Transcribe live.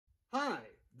Hi,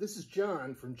 this is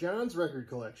John from John's Record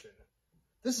Collection.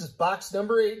 This is box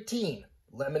number 18,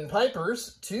 Lemon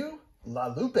Pipers to La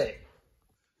Lupe.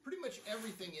 Pretty much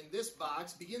everything in this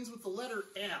box begins with the letter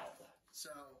L. So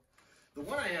the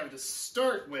one I have to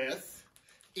start with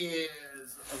is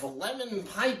the Lemon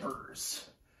Pipers.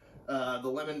 The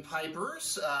Lemon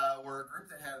Pipers were a group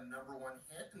that had a #1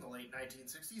 hit in the late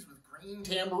 1960s with Green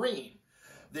Tambourine.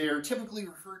 They're typically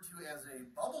referred to as a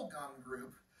bubblegum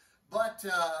group, but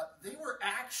they were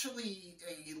actually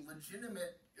a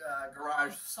legitimate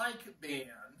garage psych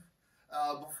band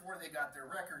before they got their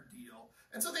record deal.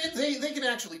 And so they can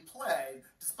actually play,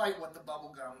 despite what the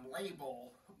bubblegum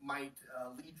label might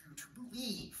lead you to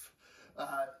believe.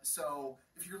 So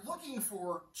if you're looking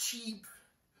for cheap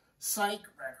psych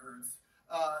records,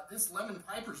 this Lemon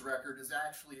Pipers record is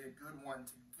actually a good one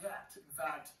to get. In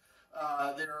fact,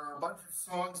 there are a bunch of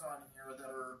songs on here that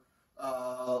are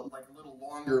like a little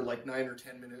longer, like 9 or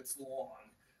 10 minutes long,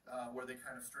 where they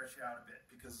kind of stretch out a bit,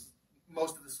 because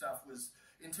most of the stuff was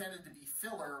intended to be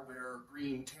filler where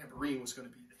Green Tambourine was going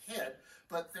to be the hit,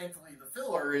 but thankfully the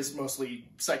filler is mostly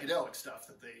psychedelic stuff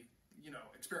that they,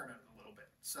 experimented a little bit.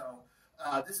 So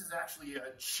this is actually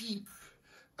a cheap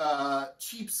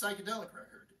psychedelic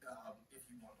record, if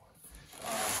you want one.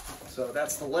 So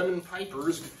that's the Lemon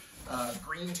Pipers,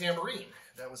 Green Tambourine.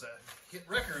 That was a hit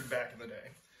record back in the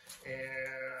day.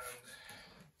 And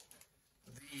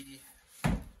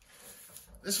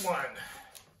this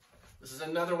is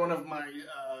another one of my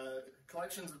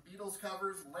collections of Beatles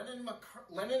covers,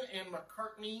 Lennon and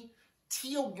McCartney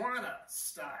Tijuana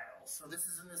style. So this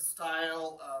is in this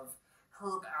style of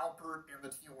Herb Alpert and the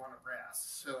Tijuana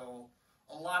Brass. So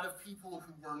a lot of people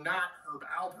who were not Herb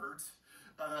Alpert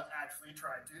actually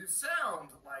tried to sound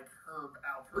like Herb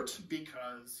Alpert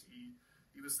because he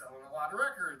was selling a lot of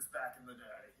records back in the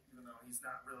day, even though he's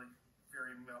not really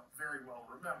very well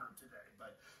remembered today.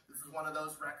 But this is one of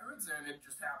those records, and it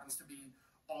just happens to be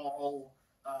all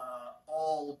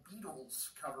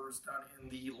Beatles covers done in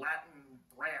the Latin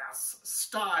brass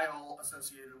style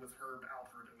associated with Herb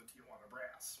Alpert and the Tijuana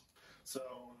Brass.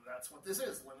 So that's what this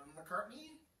is, Lennon and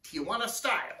McCartney, Tijuana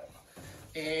style.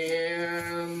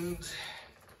 And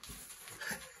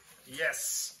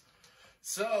yes.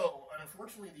 So,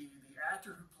 unfortunately, the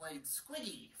actor who played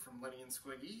Squiggy from Lenny and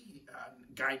Squiggy,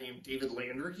 a guy named David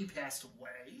Lander, he passed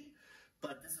away.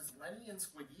 But this is Lenny and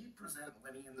Squiggy present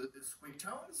Lenny and the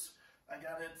Squigtones. I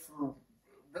got it for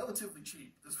relatively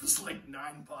cheap. This was like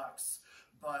 $9.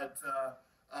 But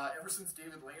ever since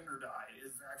David Lander died,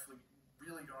 it's actually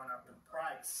really gone up in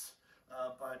price.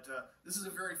 But this is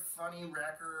a very funny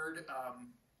record.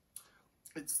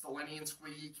 It's the Lenny and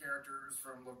Squiggy characters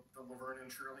from the Laverne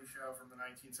and Shirley show from the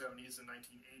 1970s and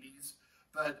 1980s.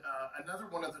 But another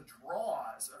one of the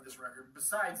draws of this record,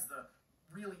 besides the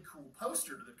really cool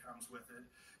poster that comes with it,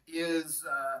 is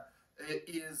that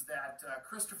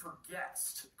Christopher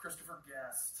Guest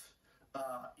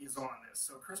is on this.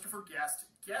 So Christopher Guest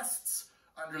guests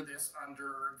under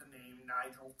the name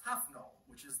Nigel Tufnell,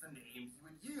 which is the name he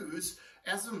would use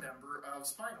as a member of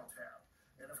Spinal Tap.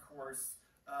 And of course,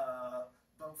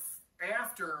 both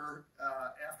after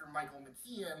Michael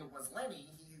McKean was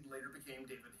Lenny, he later became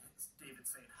David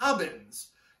St.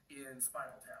 Hubbins in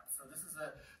Spinal Tap. So this is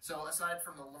so aside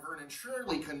from the Laverne and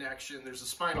Shirley connection, there's a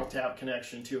Spinal Tap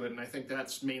connection to it, and I think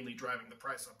that's mainly driving the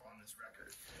price up on this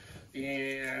record.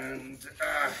 And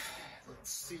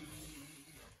let's see,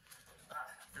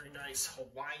 very nice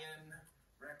Hawaiian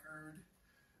record.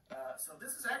 So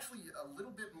this is actually a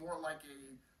little bit more like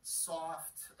a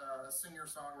soft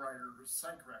singer-songwriter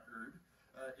psych record.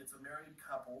 It's a married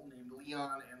couple named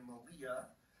Leon and Malia.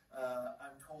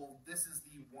 I'm told this is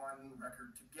the one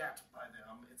record to get by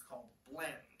them. It's called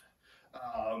Blend.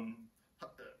 I'm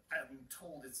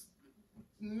told it's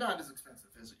not as expensive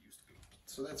as it used to be,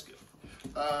 so that's good.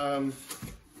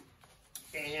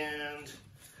 And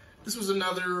this was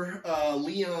another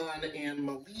Leon and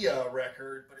Malia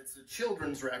record, but it's a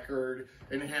children's record,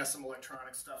 and it has some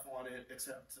electronic stuff on it,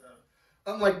 except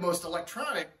unlike most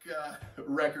electronic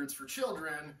records for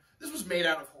children, this was made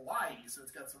out of Hawaii, so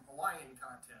it's got some Hawaiian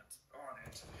content on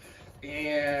it.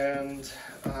 And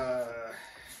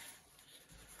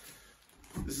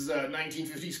this is a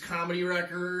 1950s comedy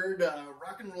record,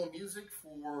 rock and roll music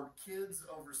for kids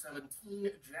over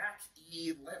 17, Jack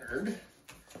E. Leonard.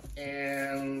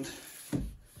 And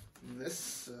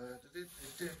this,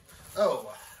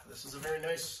 this is a very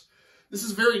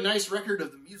nice record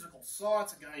of the musical Saw.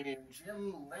 It's a guy named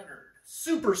Jim Leonard.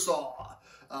 Super Saw.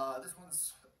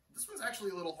 This one's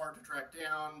actually a little hard to track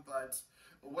down, but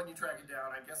when you track it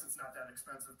down, I guess it's not that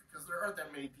expensive because there aren't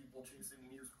that many people chasing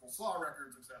musical Saw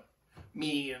records except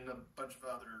me and a bunch of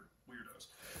other weirdos.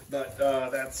 But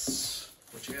that's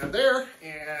what you have there.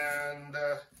 And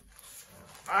a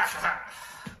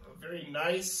very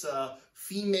nice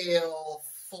female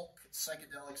folk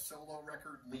psychedelic solo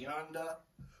record, Leonda,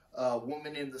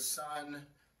 Woman in the Sun.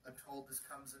 I'm told this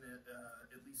comes in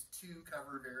at least 2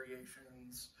 cover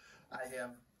variations. I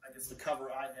guess the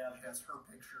cover I have has her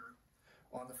picture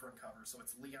on the front cover, so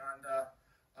it's Leonda.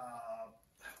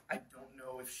 I don't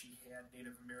know if she had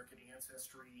Native American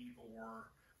ancestry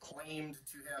or claimed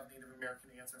to have Native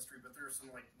American ancestry, but there are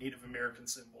some like Native American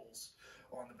symbols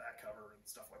on the back cover and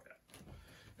stuff like that.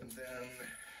 And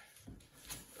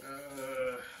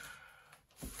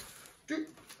then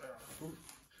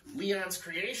Leon's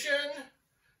Creation.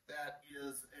 That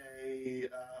is a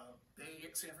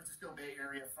San Francisco Bay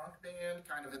Area funk band,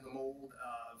 kind of in the mold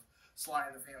of Sly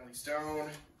and the Family Stone.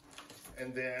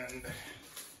 And then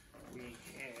we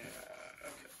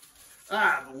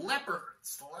have the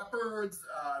Leopards. The Leopards.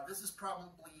 This is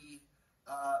probably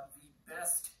the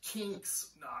best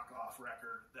Kinks knockoff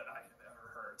record that I have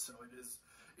ever heard. So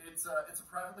it's a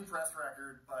privately pressed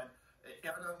record, but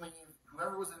evidently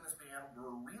whoever was in this band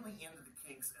were really into the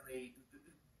Kinks, and they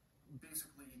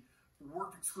basically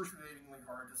worked excruciatingly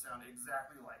hard to sound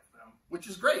exactly like them, which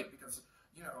is great because,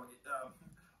 you know,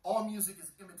 all music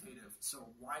is imitative, so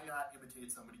why not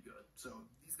imitate somebody good? So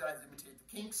these guys imitate the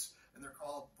Kinks, and they're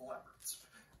called the Leopards.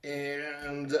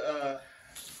 And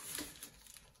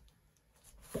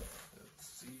let's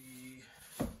see.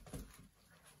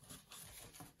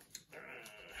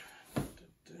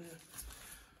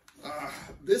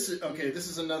 This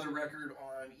is another record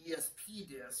on ESP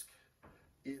disc.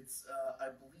 It's I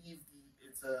believe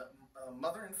it's a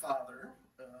mother and father.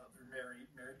 They're married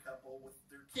couple with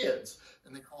their kids,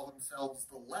 and they call themselves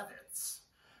the Levitts.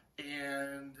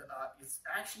 And it's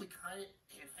actually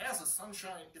it has a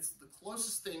Sunshine. It's the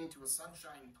closest thing to a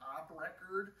Sunshine Pop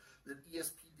record that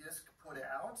ESP disc put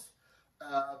out.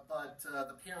 But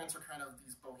the parents are kind of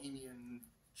these bohemian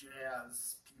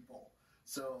jazz people,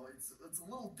 so it's a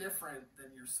little different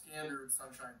than your standard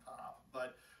Sunshine Pop.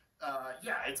 But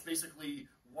yeah, it's basically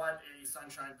what a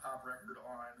Sunshine Pop record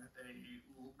on a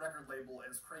record label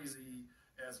as crazy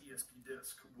as ESP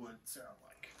disc would sound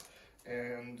like.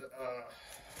 And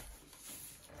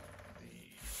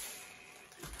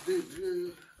okay,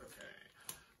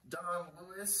 Don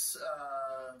Lewis.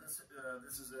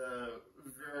 This is a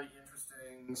very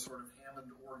interesting sort of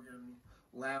Hammond organ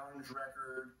lounge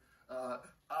record.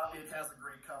 It has a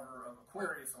great cover of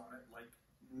Aquarius on it, like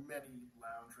many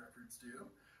lounge records do.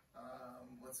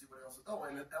 Let's see what else. Oh,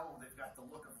 and they've got The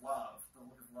Look of Love. The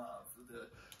Look of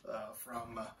Love,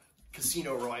 from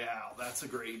Casino Royale. That's a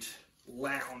great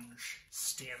lounge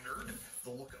standard.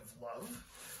 The Look of Love.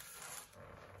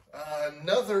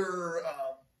 Another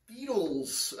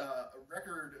Beatles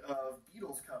record of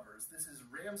Beatles covers. This is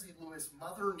Ramsey Lewis,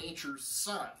 Mother Nature's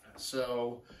Son.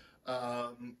 So,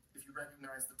 if you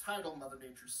recognize the title, Mother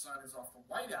Nature's Son is off the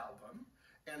White Album.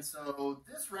 And so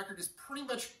this record is pretty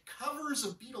much covers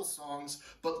of Beatles songs,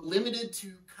 but limited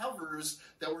to covers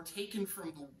that were taken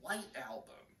from the White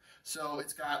Album. So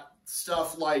it's got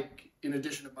stuff like, in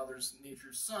addition to Mother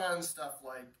Nature's Son, stuff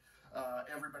like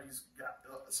Everybody's Got,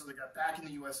 so they got Back in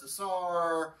the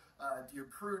USSR, Dear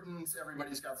Prudence,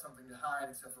 Everybody's Got Something to Hide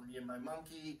Except for Me and My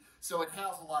Monkey. So it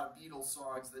has a lot of Beatles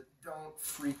songs that don't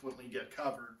frequently get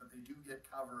covered, but they do get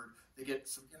covered. They get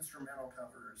some instrumental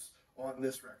covers on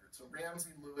this record. So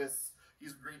Ramsey Lewis,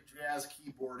 he's a great jazz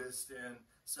keyboardist, and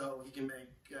so he can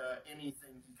make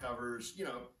anything he covers, you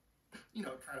know,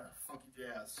 kind of funky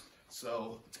jazz.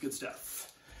 So it's good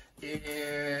stuff.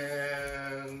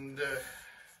 And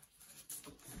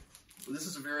this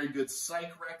is a very good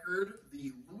psych record,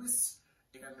 the Lewis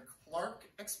and Clark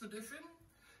Expedition.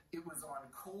 It was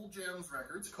on Coal Gems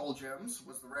Records. Coal Gems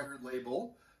was the record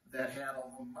label that had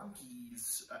all the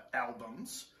Monkees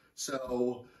albums.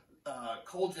 So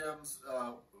Coal Gems,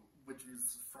 which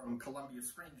is from Columbia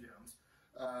Screen Gems,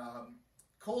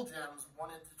 Coal Gems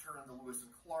wanted to turn the Lewis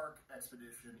and Clark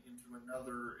Expedition into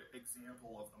another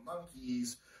example of the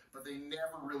Monkees, but they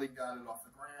never really got it off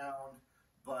the ground.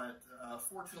 But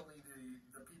fortunately,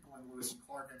 the people in Lewis and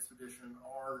Clark Expedition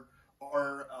are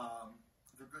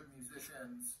they're good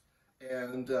musicians,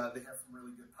 and they have some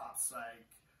really good pop psych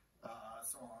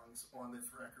songs on this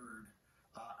record.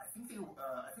 I think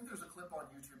there's a clip on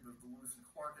YouTube of the Lewis and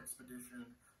Clark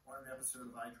Expedition on an episode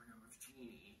of I Dream of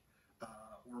Jeannie,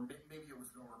 or maybe it was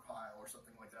Gomer Pyle or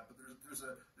something like that. But there's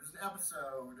an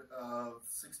episode of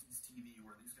 60s TV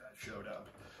where these guys showed up.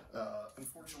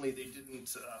 Unfortunately, they didn't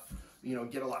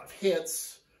get a lot of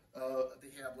hits.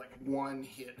 They had like one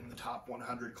hit in the top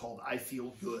 100 called "I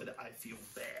Feel Good, I Feel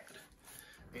Bad."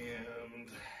 And,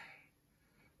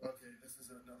 okay, this is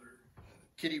another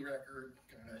kiddie record,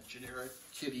 kind of generic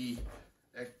kiddie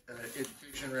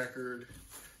education record.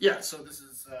 Yeah, so this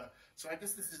is, so I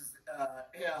guess this is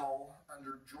Elle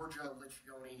under Georgia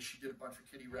Liccioni. She did a bunch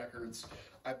of kiddie records.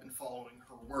 I've been following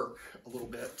her work a little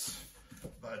bit,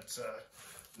 but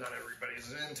not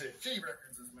everybody's into kiddie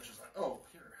records as much as I. Oh,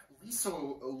 here,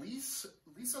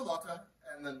 Lisa Lotta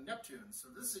and the Neptunes. So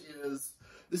this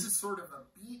is sort of a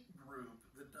beat group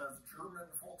that does German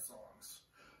folk songs.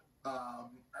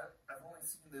 I've only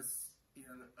seen this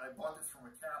I bought this from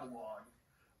a catalog.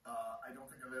 I don't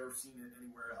think I've ever seen it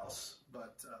anywhere else,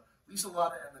 but Lisa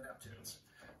Lotta and the Neptunes.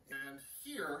 And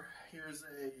here's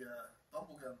a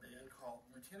bubblegum band called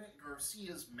Lieutenant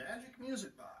Garcia's Magic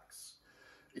Music Box.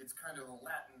 It's kind of a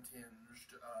Latin-tinged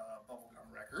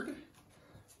bubblegum record.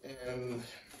 And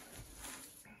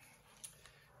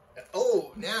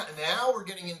oh, now we're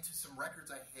getting into some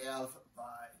records I have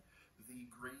by the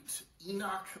great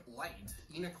Enoch Light.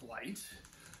 Enoch Light.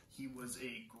 He was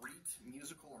a great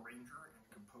musical arranger and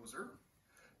composer,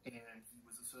 and he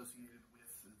was associated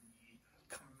with the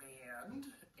Command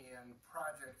and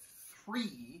Project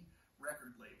 3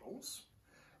 record labels,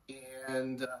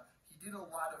 and he did a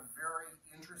lot of very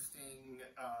interesting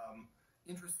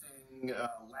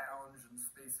lounge and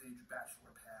space-age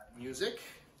bachelor pad music.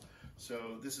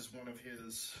 So this is one of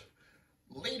his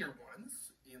later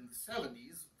ones in the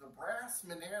 70s, The Brass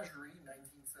Menagerie,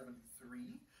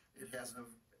 1973. It has an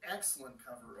excellent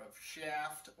cover of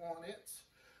Shaft on it.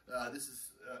 This is,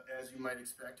 as you might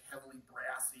expect, heavily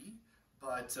brassy,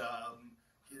 but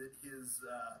his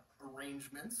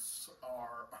arrangements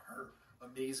are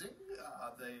amazing.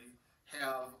 They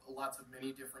have lots of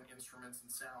many different instruments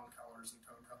and sound colors and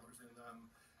tone colors in them,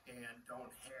 and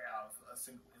don't have a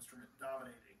single instrument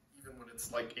dominating, even when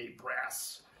it's like a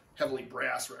heavily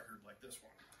brass record like this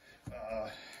one.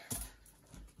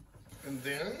 And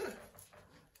then,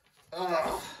 for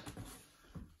a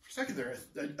second there,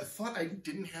 I thought I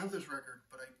didn't have this record,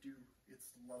 but I do.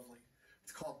 It's lovely.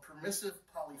 It's called Permissive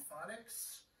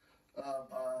Polyphonics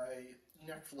by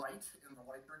Enoch Light and the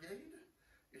Light Brigade.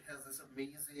 It has this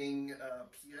amazing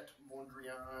Piet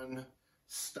Mondrian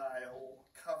style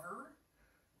cover,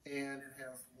 and it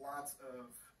has lots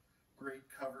of great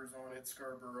covers on it.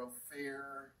 Scarborough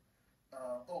Fair.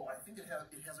 I think it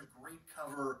has a great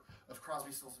cover of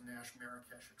Crosby, Stills and Nash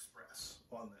Marrakesh Express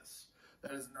on this.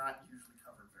 That is not usually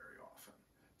covered very often.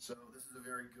 So this is a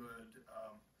very good,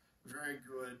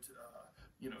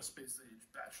 space age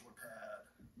bachelor pad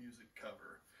music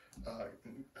cover,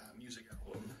 music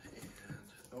album. And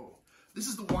this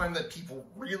is the one that people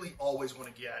really always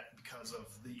want to get because of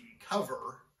the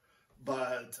cover.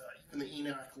 But even the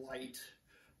Enoch Light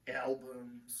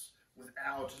albums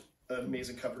without an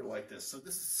amazing cover like this. So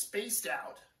this is Spaced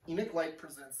Out. Enoch Light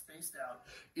presents Spaced Out.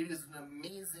 It is an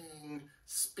amazing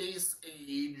space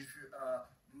age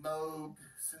Moog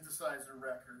synthesizer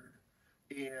record,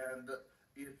 and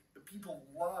people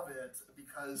love it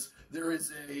because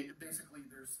there's a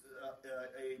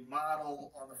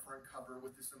model on the front cover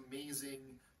with this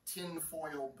amazing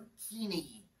tinfoil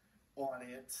bikini on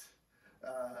it.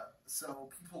 So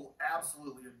people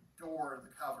absolutely adore the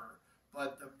cover.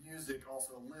 But the music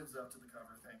also lives up to the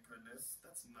cover, thank goodness.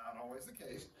 That's not always the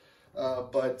case.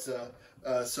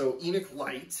 So Enoch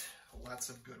Light, lots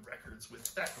of good records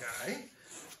with that guy.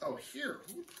 Oh, here.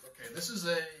 Okay, this is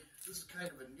kind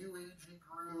of a new agey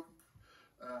group,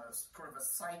 sort of a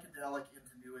psychedelic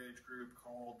into new age group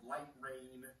called Light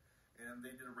Rain, and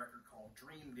they did a record called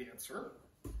Dream Dancer.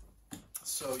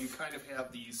 So you kind of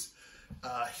have these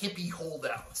hippie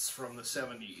holdouts from the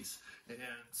 70s, and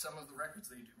some of the records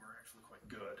they do are actually quite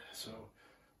good. So,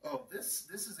 this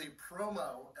is a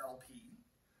promo LP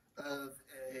of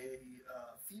a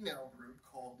female group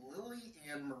called Lily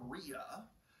and Maria.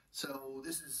 So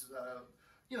this is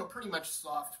pretty much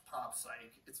soft pop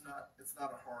psych. It's not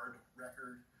a hard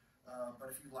record, but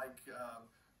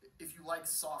if you like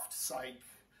soft psych,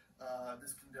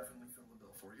 this can definitely fill the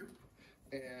bill for you.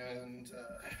 And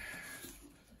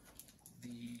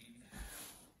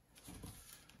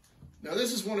now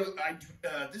this is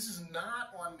this is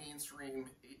not on mainstream.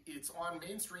 It's on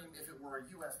mainstream if it were a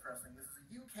U.S. pressing. This is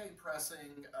a U.K.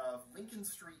 pressing of Lincoln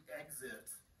Street Exit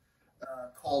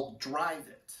called Drive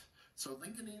It. So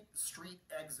Lincoln Street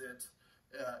Exit,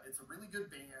 it's a really good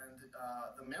band.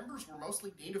 The members were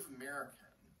mostly Native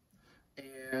American,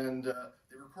 and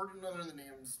they recorded under the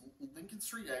names Lincoln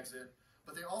Street Exit.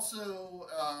 But they also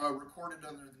recorded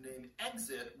under the name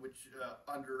Exit, which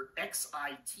under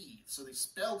XIT. So they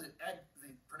spelled it,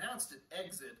 they pronounced it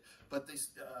Exit, but they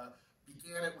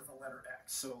began it with the letter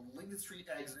X. So Lincoln Street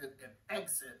Exit and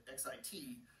Exit,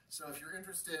 X-I-T. So if you're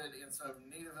interested in some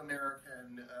Native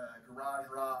American garage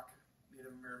rock,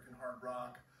 Native American hard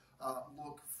rock,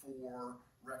 look for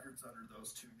records under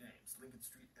those two names, Lincoln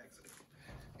Street Exit.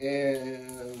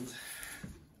 And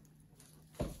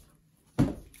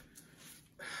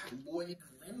Lloyd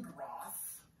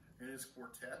Lindroth and his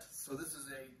quartet. So this is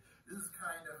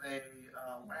kind of a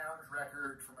lounge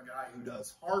record from a guy who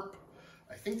does harp.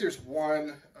 I think there's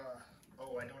one,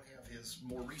 I don't have his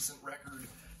more recent record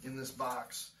in this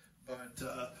box, but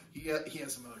he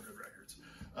has some other good records.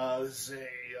 This is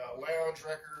a lounge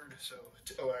record, so,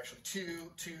 actually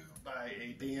two by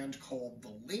a band called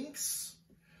The Lynx.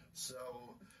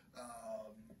 So,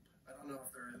 I don't know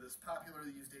if they're this popular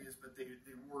these days, but they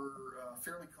were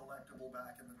fairly collectible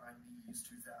back in the 90s,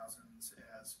 2000s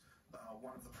as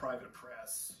one of the private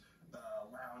press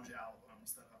lounge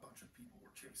albums that a bunch of people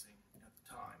were chasing at the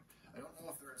time. I don't know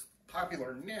if they're as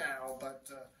popular now, but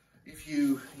if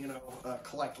you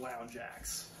collect lounge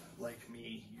acts like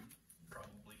me, you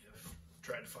probably have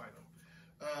tried to find them.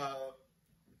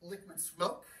 Liquid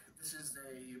Smoke. This is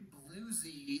a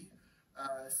bluesy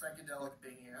psychedelic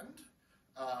band.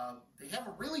 They have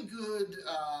a really good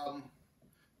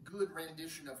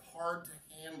rendition of Hard to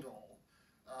Handle,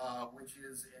 which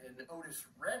is an Otis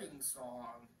Redding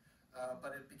song,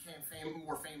 but it became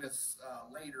more famous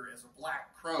later as a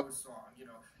Black Crowes song. You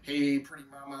know, hey, pretty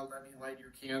mama, let me light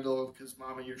your candle, because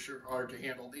mama, you're sure hard to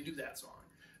handle. They do that song,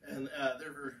 and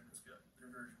their version is good. Their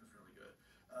version is really good.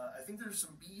 I think there's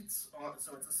some beats on,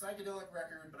 so it's a psychedelic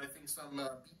record, but I think some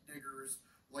beat diggers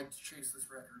like to chase this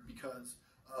record because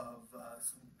of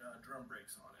some drum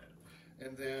breaks on it.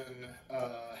 And then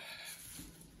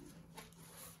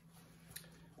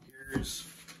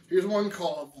here's one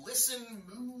called "Listen,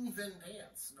 Move, and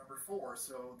Dance" #4.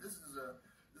 So this is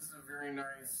a very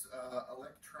nice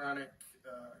electronic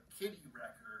kiddie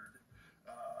record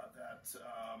that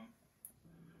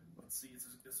let's see.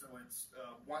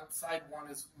 Side one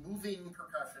is moving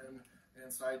percussion,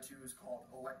 and side two is called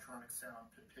Electronic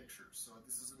Sound Pictures. So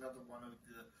this is another one of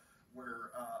the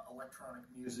where electronic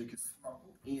music is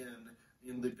smuggled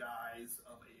in the guise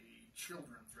of a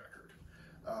children's record.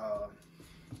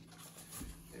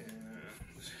 And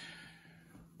let's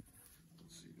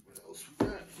see what else we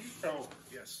got here. Oh,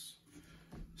 yes.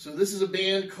 So this is a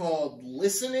band called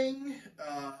Listening.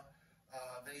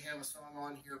 They have a song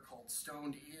on here called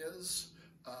Stoned Is.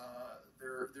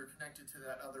 They're connected to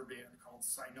that other band called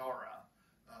Sinara,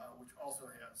 which also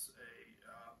has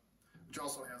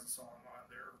a song on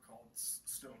there called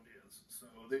Stoned Is. So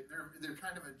they're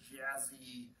kind of a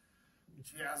jazzy,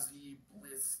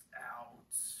 blissed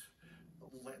out,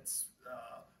 let's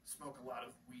smoke a lot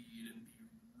of weed and be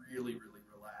really, really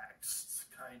relaxed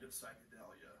kind of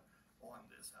psychedelia on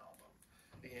this album.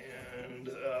 And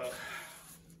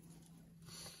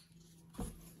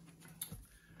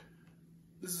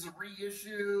this is a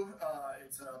reissue.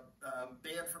 It's a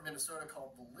band from Minnesota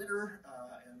called The Litter,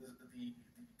 and the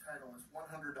title is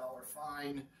 $100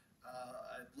 Fine.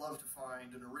 I'd love to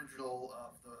find an original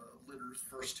of The Litter's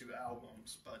first two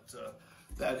albums, but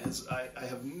I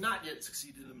have not yet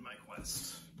succeeded in my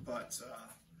quest. But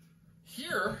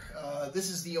here, this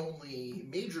is the only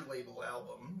major label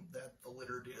album that The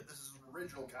Litter did. This is an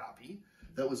original copy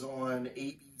that was on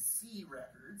ABC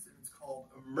Records, and it's called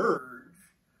Emerge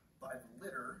by The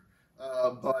Litter.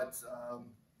 But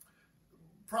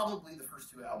probably the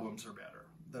first two albums are better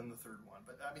than the third one.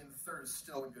 But I mean, the third is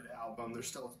still a good album. They're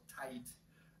still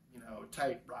a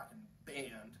tight rockin'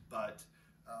 band. But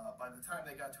by the time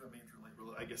they got to a major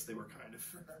label, I guess they were kind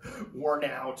of worn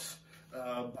out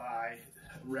by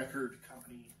record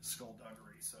company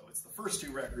skullduggery. So it's the first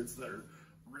two records that are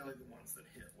really the ones that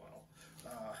hit well.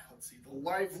 Let's see, The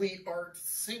Lively Art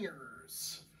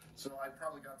Singers. So I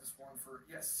probably got this one for,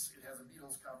 yes, it has a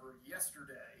Beatles cover.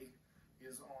 Yesterday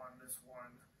is on this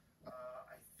one.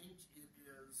 I think it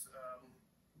is,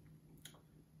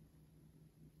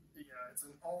 it's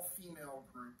an all-female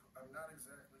group. I'm not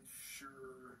exactly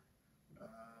sure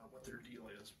what their deal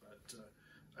is, but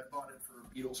I bought it for a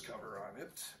Beatles cover on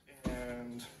it.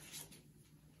 And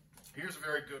here's a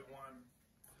very good one.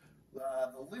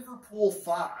 The Liverpool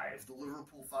Five. The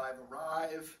Liverpool Five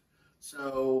arrive.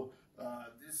 So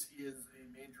this is a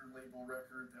major label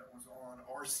record that was on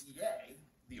RCA,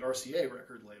 the RCA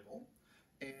record label.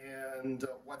 And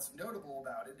what's notable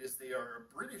about it is they are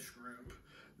a British group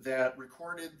that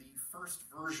recorded the first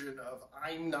version of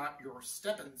I'm Not Your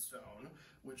Stepping Stone,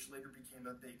 which later became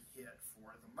a big hit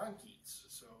for the Monkees.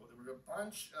 So there were a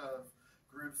bunch of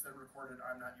groups that recorded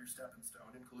I'm Not Your Stepping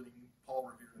Stone, including Paul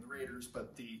Revere and the Raiders,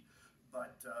 but the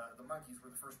but the Monkees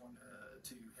were the first one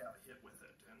to have a hit with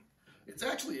it. And it's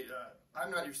actually,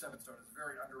 I'm Not Your Stepping Stone is a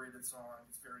very underrated song.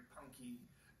 It's very punky.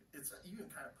 It's even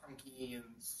kind of punky and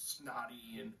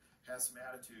snotty and has some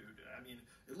attitude. I mean,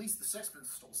 at least the Sex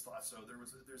Pistols thought so.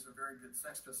 There's a very good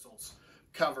Sex Pistols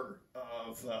cover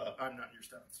of I'm Not Your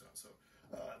Stepping Stone. So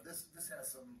this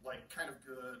has some like kind of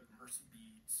good Mercy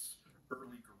Beats,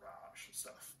 early garage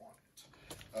stuff on it.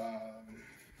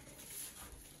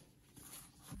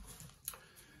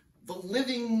 The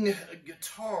Living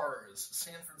Guitars,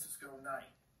 San Francisco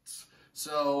Nights.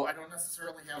 So I don't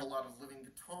necessarily have a lot of Living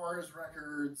Guitars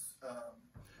records.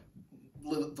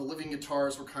 The Living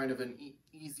Guitars were kind of an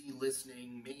easy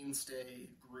listening mainstay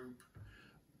group,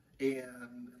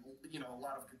 and you know, a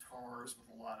lot of guitars with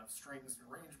a lot of strings and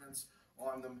arrangements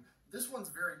on them. This one's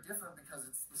very different because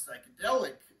it's the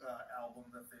psychedelic album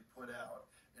that they put out,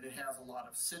 and it has a lot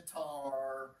of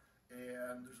sitar,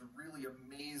 and there's a really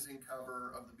amazing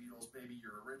cover of the Beatles' Baby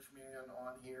You're a Rich Man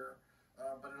on here.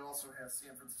 But it also has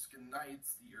San Francisco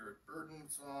Nights, the Eric Burdon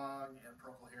song, and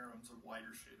Procol Harum's A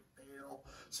Whiter Shade of Pale.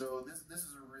 So this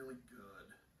is a really good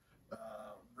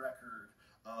record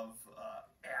of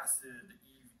acid,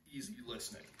 easy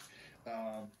listening.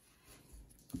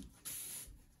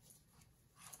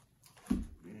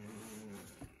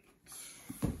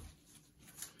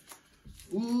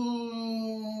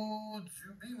 Ooh,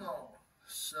 Jubimo.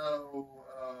 So,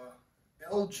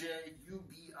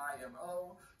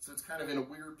 Ljubimo. So it's kind of in a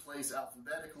weird place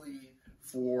alphabetically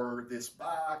for this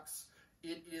box.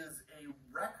 It is a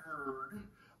record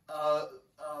of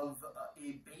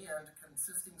a band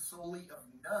consisting solely of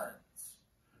nuns.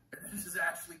 And this is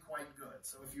actually quite good.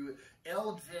 So if you,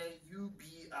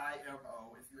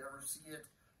 Ljubimo, if you ever see it,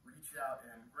 reach out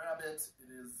and grab it.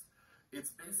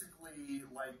 It's basically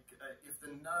like if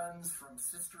the Nuns from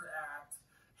Sister Act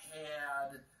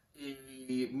had a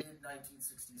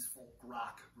mid-1960s folk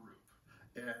rock group.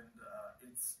 And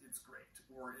it's great.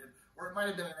 Or it might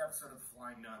have been an episode of The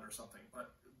Flying Nun or something,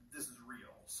 but this is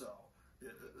real. So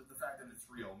the fact that it's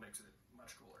real makes it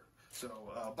much cooler.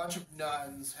 So a bunch of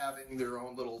nuns having their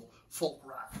own little folk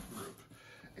rock group.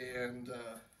 And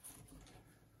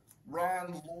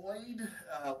Ron Lloyd,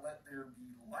 Let There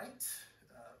Be Light.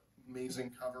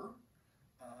 Amazing cover.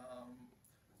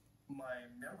 My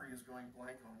memory is going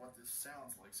blank on what this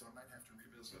sounds like, so I might have to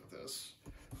revisit this.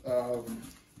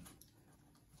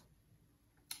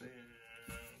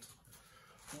 And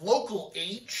Local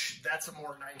H, that's a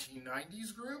more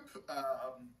 1990s group.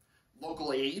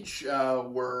 Local H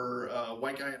were a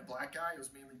white guy and a black guy. It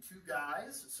was mainly two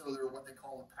guys, so they're what they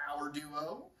call a power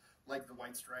duo, like the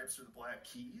White Stripes or the Black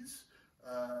Keys.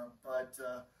 But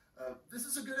this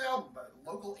is a good album, but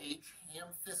Local H,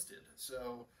 ham-fisted.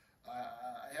 So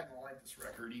I happen to like this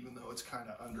record, even though it's kind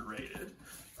of underrated.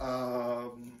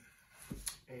 And,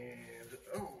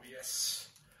 oh yes,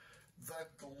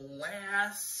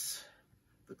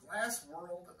 The Glass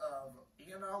World of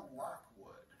Anna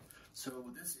Lockwood.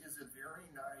 So this is a very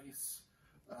nice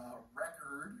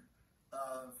record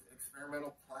of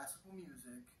experimental classical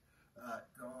music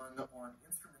done on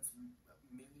instruments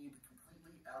made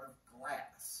completely out of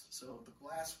glass. So The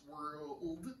Glass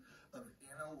World of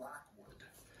Anna Lockwood.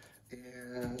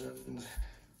 And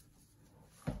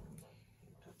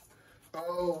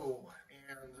oh,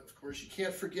 and of course you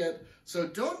can't forget. So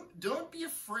don't be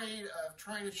afraid of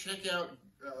trying to check out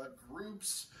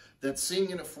groups that sing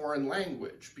in a foreign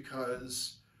language,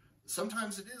 because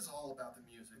sometimes it is all about the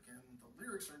music and the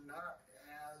lyrics are not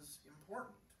as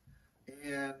important.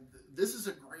 And this is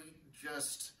a great,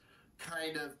 just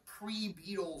kind of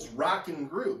pre-Beatles rockin'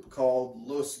 group called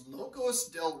Los Locos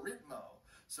del Ritmo.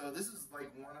 So this is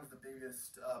like one of the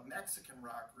biggest Mexican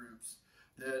rock groups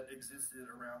that existed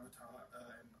around the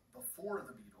time before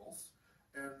the Beatles,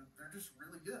 and they're just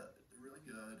really good. They're really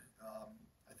good.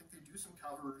 I think they do some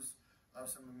covers of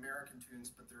some American tunes,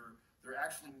 but they're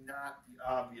actually not the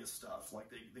obvious stuff. Like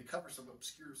they cover some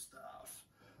obscure stuff,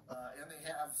 and they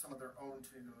have some of their own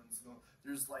tunes.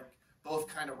 There's like both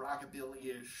kind of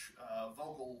rockabilly-ish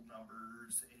vocal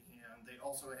numbers, and they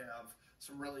also have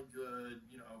some really good,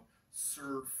 you know,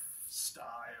 surf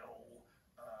style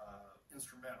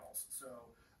instrumentals.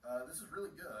 So this is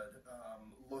really good.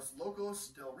 Los Locos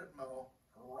del Ritmo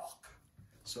rock.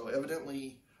 So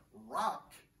evidently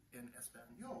rock in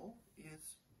Espanol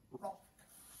is rock.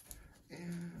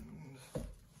 And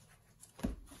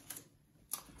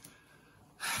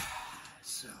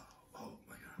so, oh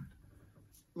my god.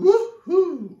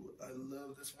 Woohoo! I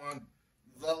love this one.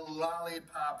 The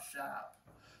Lollipop Shop.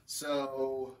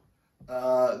 So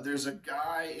there's a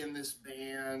guy in this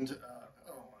band.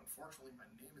 Unfortunately, my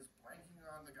name is blanking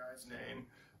on the guy's name.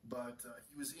 but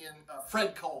he was in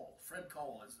Fred Cole. Fred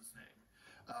Cole is his name.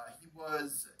 He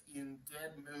was in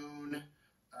Dead Moon.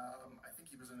 I think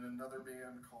he was in another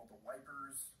band called The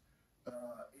Wipers.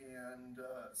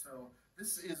 So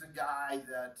this is a guy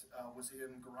that was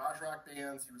in garage rock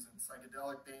bands, he was in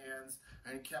psychedelic bands,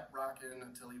 and he kept rocking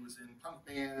until he was in punk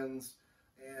bands.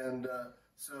 And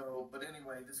but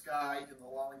anyway, this guy in the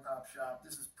Lollipop Shop,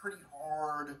 this is pretty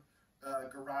hard,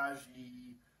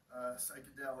 garagey,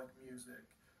 psychedelic music,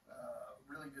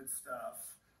 really good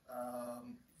stuff.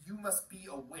 You Must Be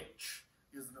a Witch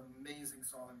is an amazing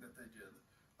song that they did.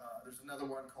 There's another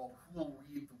one called Who'll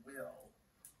Read the Will.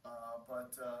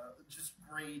 Just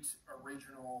great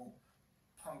original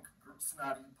punk,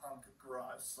 snotty punk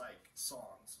garage psych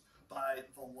songs by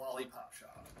the Lollipop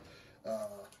Shop.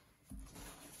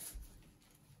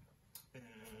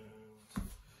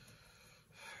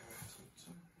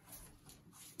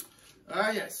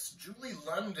 Yes, Julie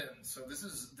London. So this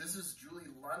is Julie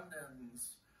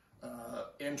London's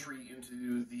entry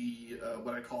into the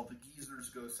what I call the Geezers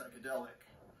Go Psychedelic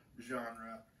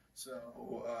genre. So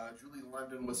Julie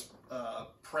London was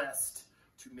pressed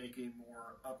to make a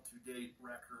more up-to-date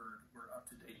record, where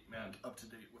up-to-date meant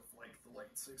up-to-date with like the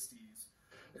late 60s.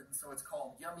 And so it's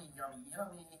called Yummy, Yummy,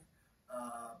 Yummy,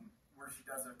 where she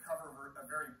does a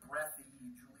very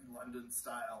breathy Julie London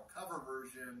style cover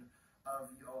version of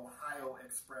the Ohio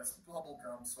Express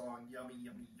bubblegum song, Yummy,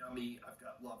 Yummy, Yummy, I've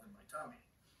Got Love in My Tummy.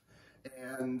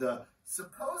 And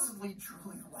supposedly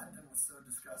Julie London was so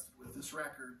disgusted with this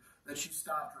record that she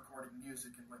stopped recording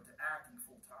music and went to acting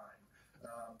full-time.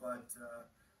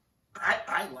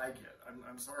 I like it.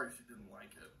 I'm sorry she didn't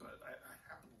like it, but I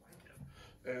happen to like it.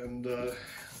 And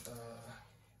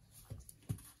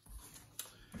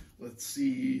let's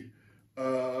see.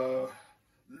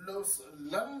 Los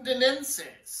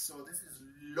Londinenses. So this is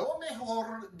Lo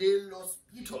Mejor de los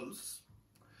Beatles.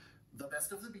 The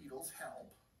Best of the Beatles,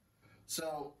 Help.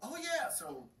 So, oh yeah,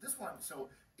 so this one, so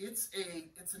it's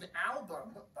an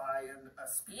album by a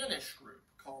Spanish group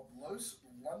called Los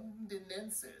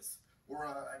Londinenses, or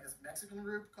I guess Mexican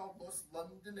group called Los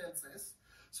Londinenses.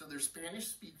 So they're Spanish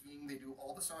speaking, they do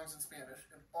all the songs in Spanish,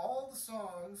 and all the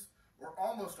songs, or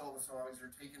almost all the songs,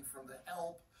 are taken from the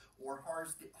Help or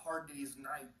Hard Day's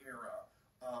Night era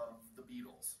of the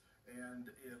Beatles. And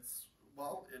it's,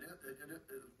 well,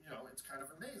 it's kind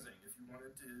of amazing. If you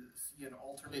wanted to see an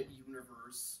alternate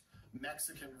universe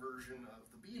Mexican version of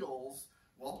the Beatles,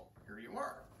 well, here you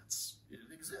are. It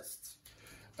exists.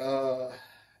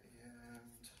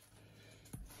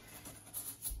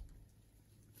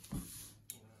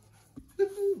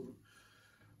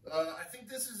 I think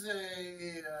this is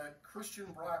a Christian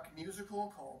rock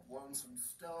musical called Lonesome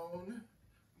Stone.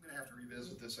 I'm going to have to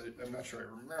revisit this. I'm not sure I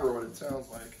remember what it sounds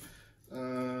like.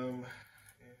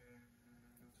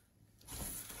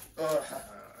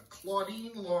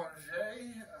 Claudine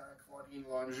Longet. Claudine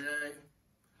Longet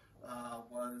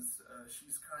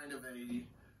she's kind of a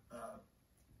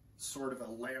sort of a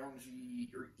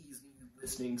loungy or easy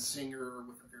listening singer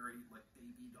with a very like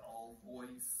baby doll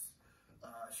voice.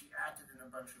 She acted in a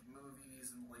bunch of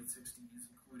movies in the late 60s,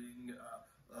 including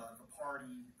The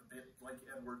Party, the bit like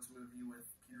Edwards movie with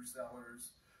Peter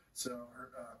Sellers. So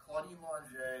Claudine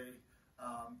Longet,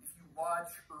 if you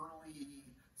watch early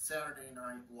Saturday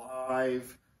Night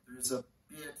Live, there's a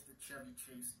bit that Chevy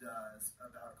Chase does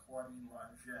about Claudine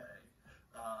Longet.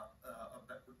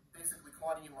 Basically,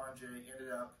 Claudine Longet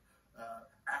ended up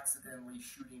accidentally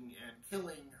shooting and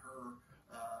killing her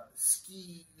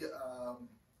ski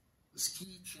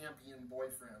champion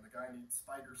boyfriend, a guy named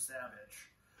Spider Savage.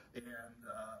 And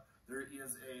there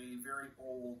is a very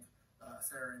old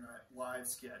Saturday Night Live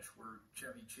sketch where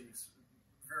Chevy Chase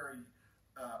very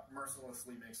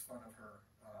mercilessly makes fun of her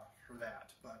for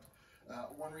that. But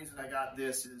one reason I got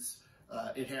this is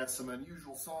it has some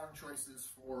unusual song choices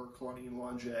for Claudine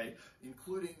Longet,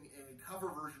 including a cover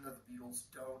version of the Beatles'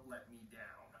 Don't Let Me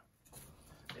Down.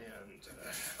 And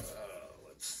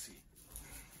let's see.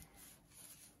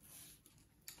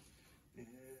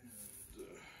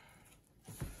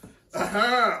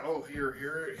 Oh,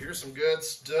 here's some good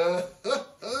stuff.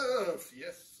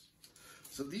 Yes.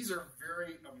 So these are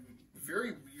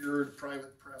very weird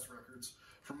private press records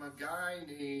from a guy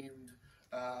named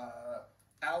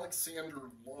Alexander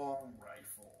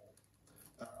Longrifle,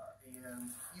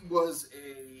 and he was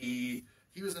a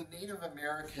Native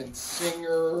American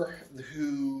singer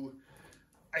who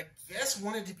I guess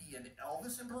wanted to be an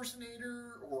Elvis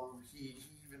impersonator, or he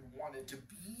even wanted to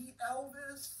be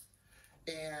Elvis.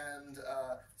 And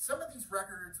some of these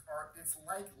records it's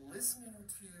like listening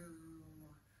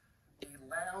to a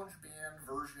lounge band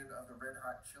version of the Red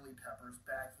Hot Chili Peppers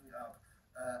backing up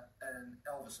an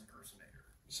Elvis impersonator.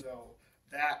 So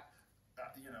that,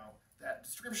 that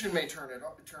description may turn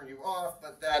you off,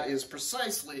 but that is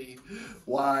precisely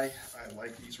why I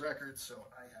like these records. So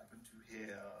I happen to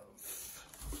have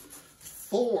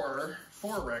four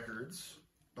records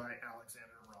by Alexander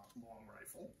Long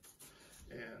Rifle,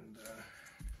 and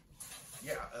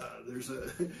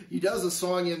he does a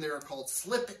song in there called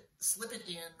 "Slip It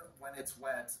In When It's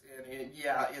Wet," and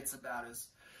it's about as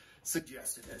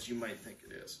suggested as you might think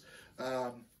it is.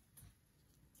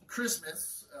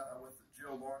 Christmas with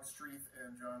Joe Longstreet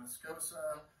and John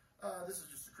Escosa. This is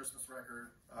just a Christmas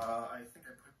record. I think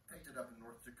I picked it up in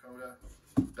North Dakota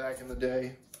back in the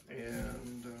day.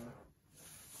 And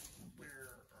where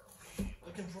are we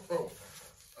looking for?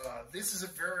 This is an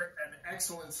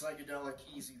excellent psychedelic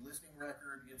easy listening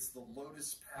record. It's the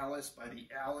Lotus Palace by the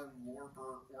Alan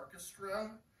Lorber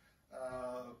Orchestra.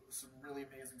 Some really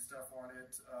amazing stuff on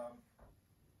it.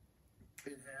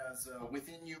 It has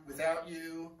Within You, Without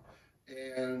You,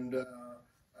 and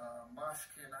Mas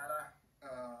Que Nada,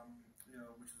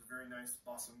 which is a very nice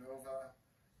bossa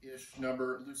nova-ish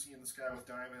number, Lucy in the Sky with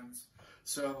Diamonds.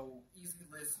 So easy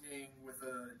listening with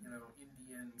a,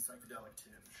 Indian psychedelic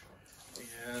tinge.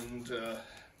 And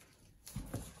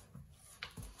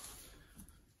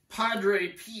Padre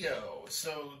Pio.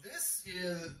 So this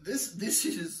is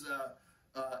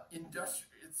industrial.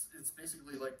 It's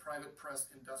basically like private press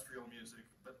industrial music,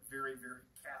 but very, very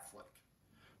Catholic.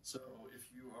 So if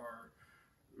you are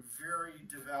very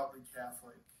devoutly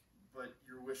Catholic, but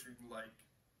you're wishing like,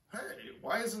 hey,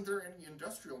 why isn't there any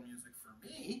industrial music for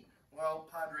me? Well,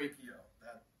 Padre Pio,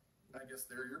 I guess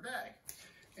they're your bag.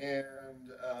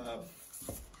 And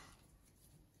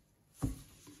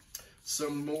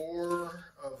some more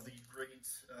of the great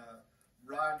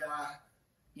raga,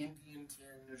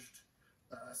 Indian-tinged,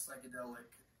 psychedelic,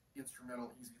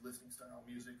 instrumental, easy listening style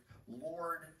music.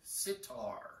 Lord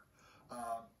Sitar.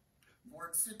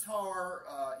 Lord Sitar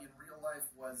in real life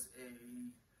was a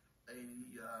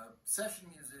session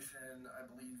musician, I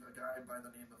believe a guy by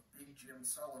the name of Big Jim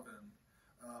Sullivan.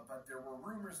 But there were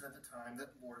rumors at the time that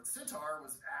Lord Sitar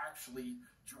was actually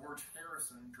George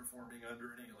Harrison performing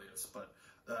under an alias, but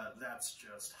that's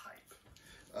just hype.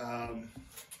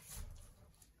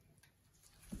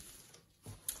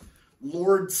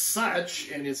 Lord Such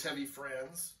and his Heavy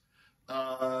Friends.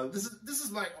 This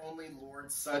is my only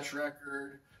Lord Such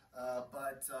record,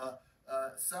 but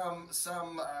some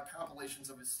compilations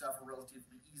of his stuff are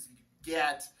relatively easy to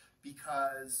get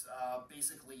because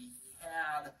basically he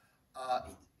had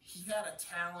a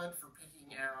talent for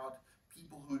picking out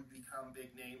people who'd become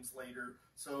big names later.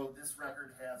 So this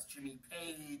record has Jimmy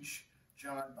Page,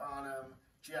 John Bonham,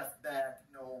 Jeff Beck,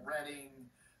 Noel Redding,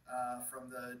 from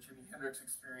the Jimi Hendrix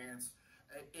Experience,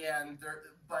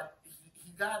 but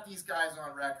he got these guys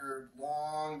on record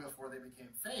long before they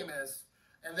became famous,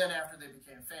 and then after they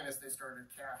became famous, they started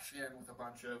to cash in with a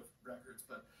bunch of records.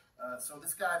 But so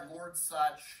this guy, Lord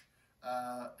Such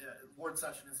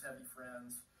and his Heavy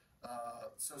Friends.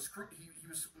 So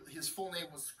his full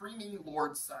name was Screaming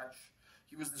Lord Such.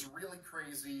 He was this really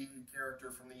crazy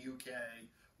character from the UK,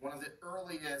 one of the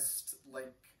earliest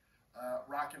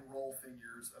rock and roll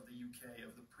figures of the UK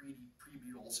of the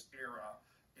pre-Beatles era.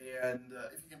 And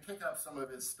if you can pick up some of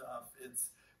his stuff, it's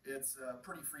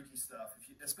pretty freaky stuff.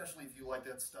 Especially if you like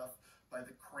that stuff by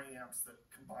the Cramps that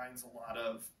combines a lot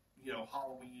of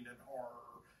Halloween and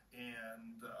horror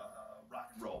and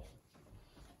rock and roll.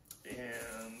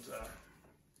 And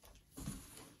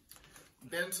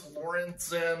Bent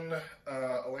Lorenzen,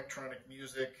 electronic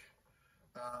music.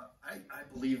 I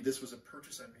believe this was a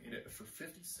purchase. I made it for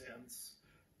 50 cents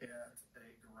at a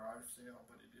garage sale,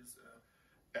 but it is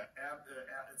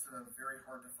it's a very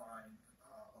hard to find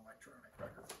electronic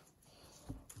record.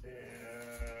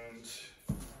 And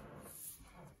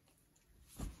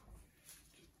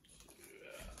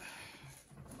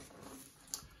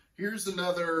here's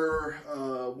another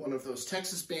one of those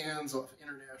Texas bands of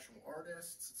international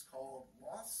artists. It's called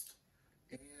Lost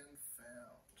and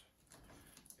Found.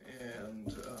 And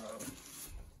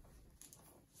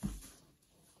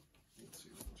let's see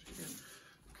what here.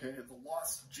 Okay, The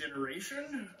Lost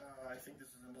Generation. I think this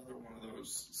is another one of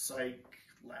those psych,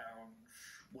 lounge,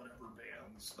 whatever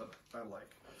bands that I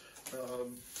like.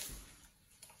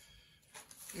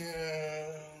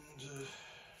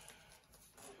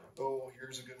 Oh,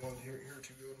 here's a good one. Here are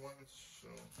two good ones. So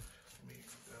let me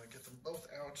get them both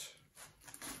out.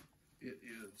 It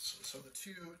is the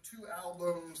two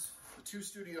albums, the two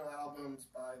studio albums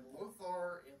by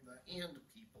Lothar and the Hand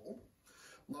People.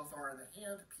 Lothar and the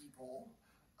Hand People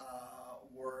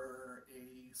were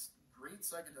a great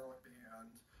psychedelic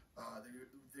band.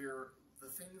 the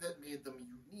thing that made them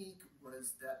unique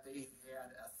was that they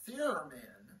had a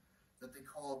theremin that they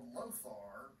called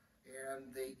Lothar,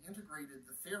 and they integrated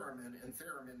the theremin and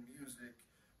theremin music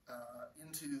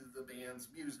into the band's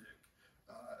music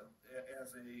as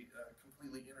a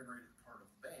completely integrated part of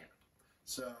the band.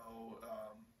 So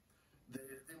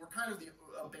they were kind of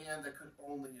a band that could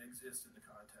only exist in the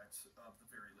context of the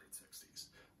very late 60s,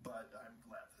 but I'm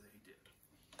glad that they did.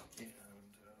 And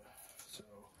so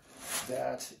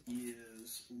that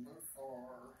is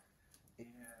Lothar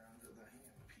and the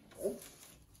Hand People.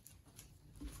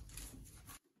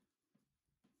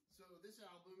 So this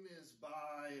album is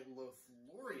by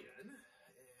Lothlorien,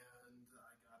 and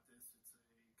I got this. It's a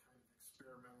kind of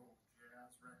experimental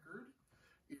jazz record.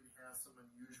 It has some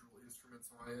unusual instruments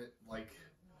on it, like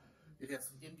it has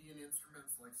some Indian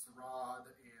instruments like sarod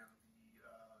and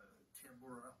the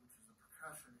tambura, which is a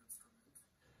percussion instrument,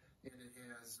 and it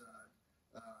has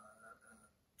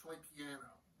toy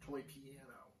piano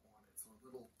on it, so a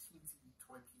little teensy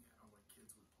toy piano like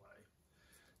kids would play.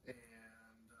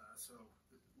 And so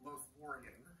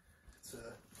Lothlorien, it's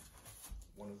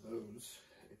one of those.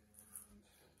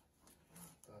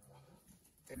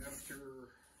 And after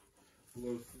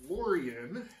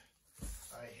Lothlorien,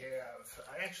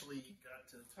 I actually got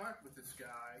to talk with this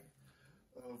guy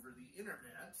over the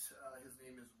internet. His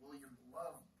name is William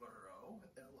Loveborough,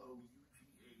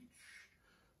 L-O-U-G-H,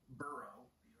 Burrow,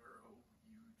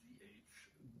 B-R-O-U-G-H,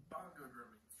 bongo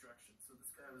drumming instruction. So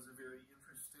this guy was a very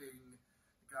interesting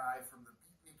guy from the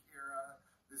beatnik era.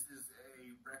 This is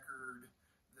a record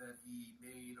that he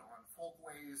made on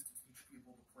folkways to teach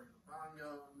people to play the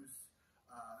bongos.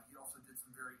 He also did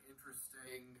some very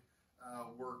interesting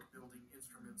work building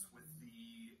instruments with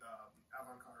the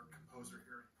avant-garde composer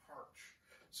Harry Partch.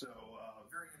 So,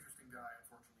 very interesting guy.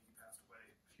 Unfortunately, he passed away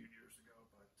a few years ago,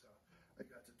 but I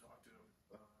got to talk to him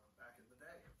back in the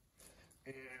day.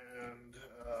 And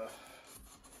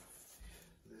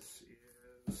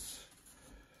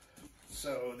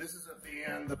this is a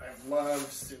band that I've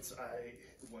loved since I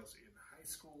was in high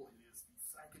school. It is the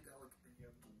psychedelic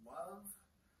band Love.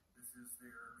 This is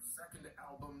their second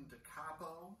album, Da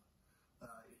Capo.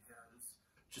 It has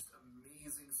just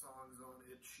amazing songs on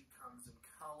it. She Comes in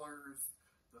Colors,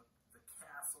 The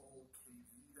Castle, Que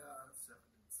Vida, 7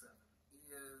 and 7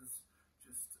 Is,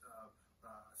 just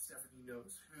Stephanie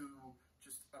Knows Who,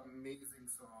 just amazing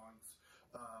songs.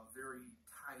 Very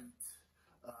tight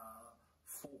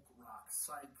folk rock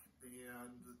psych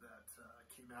band that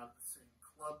came out of the same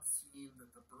club scene that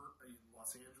in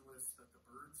Los Angeles that the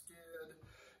Byrds did,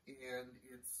 and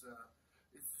it's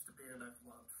just a band I've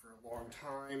loved for a long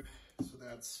time. So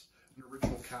that's an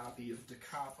original copy of Da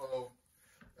Capo.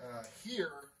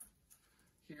 Here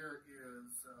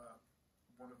is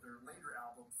one of their later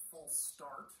albums, Full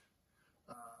Start.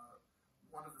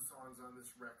 One of the songs on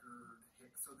this record.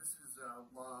 So this is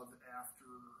Love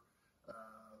after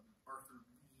Arthur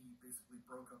Lee basically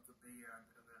broke up the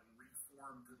band and then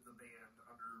reformed the band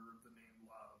under the name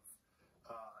Love.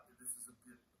 This is a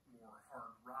bit more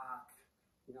hard rock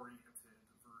oriented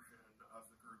version of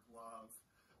the group Love.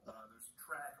 There's a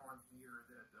track on here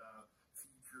that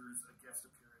features a guest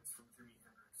appearance from Jimi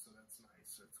Hendrix, so that's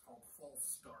nice. So it's called Full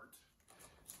Start.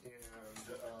 And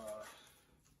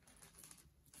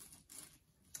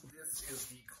this is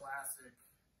the classic,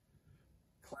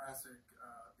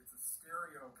 it's a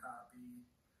stereo copy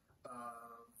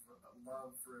of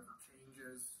Love Forever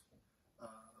Changes.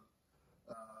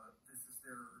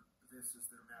 This is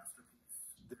their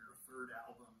masterpiece, their third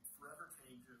album, Forever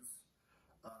Changes.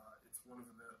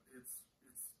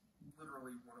 It's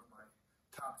literally one of my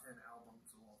top 10 albums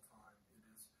of all time. It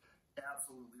is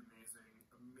absolutely amazing,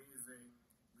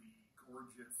 amazingly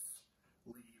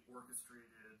gorgeously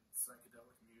orchestrated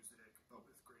psychedelic music, but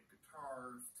with great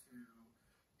guitars too.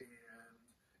 And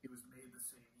it was made the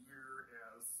same year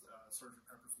as Sgt.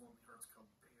 Pepper's Lonely Hearts Club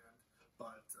Band,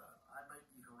 but I might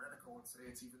be heretical and say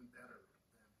it's even better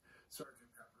than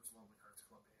Sgt. Pepper's Lonely Hearts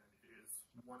Club Band. It is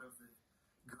one of the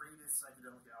greatest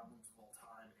psychedelic albums of all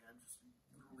time, and just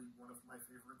literally one of my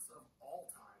favorites of all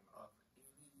time of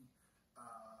any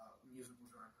musical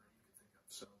genre you could think of.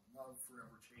 So, Love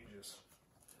Forever Changes.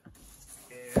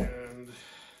 And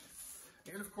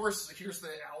of course, here's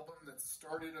the album that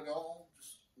started it all,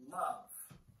 just Love.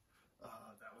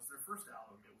 That was their first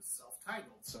album. It was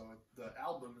self-titled, so the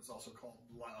album is also called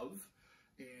Love,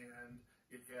 and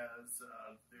it has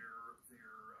their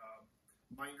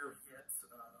minor hit,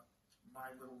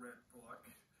 My Little Red Book.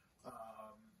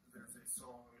 There's a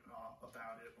song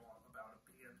about it, about a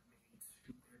bandmate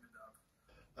who ended up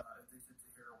addicted to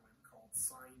heroin called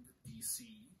Signed DC,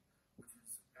 which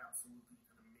is absolutely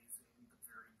an amazing but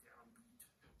very downbeat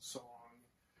song.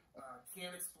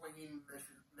 Can't Explain,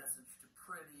 Message to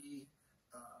Pretty,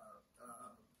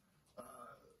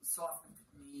 Softly to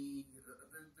Me. There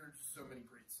are just so many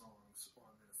great songs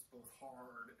on this, both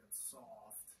hard and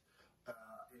soft,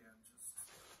 and just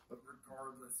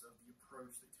regardless of the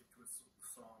approach they take to a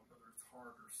song, whether it's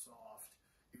hard or soft,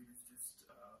 it is just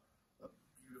a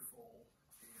beautiful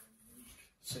and unique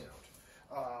sound.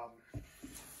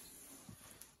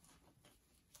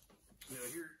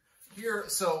 Here,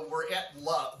 so we're at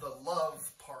love, the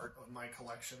love part of my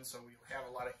collection. So we have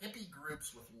a lot of hippie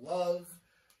groups with love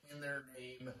in their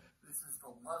name. This is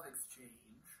the Love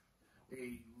Exchange,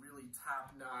 a really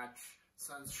top-notch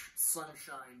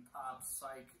sunshine pop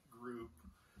psych group.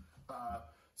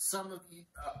 Some of the,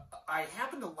 I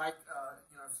happen to like,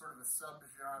 sort of a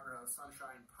sub-genre of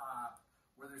sunshine pop,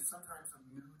 where there's sometimes a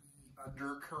moody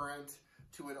undercurrent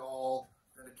to it all,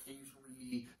 that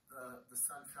occasionally the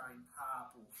sunshine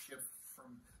pop will shift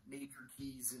from major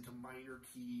keys into minor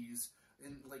keys,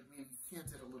 and like maybe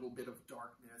hint at a little bit of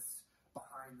darkness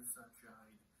behind the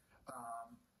sunshine.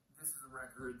 This is a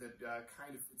record that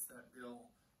kind of fits that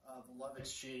bill. The Love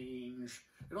Exchange.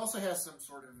 It also has some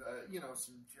sort of,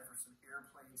 some Jefferson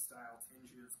Airplane style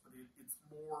tinges, but it's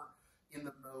more in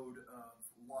the mode of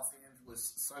Los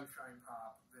Angeles sunshine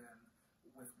pop than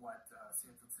with what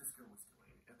San Francisco was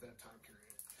doing at that time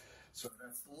period. So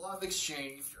that's the Love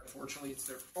Exchange. Unfortunately, it's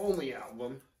their only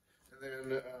album. And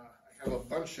then I have a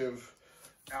bunch of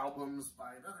albums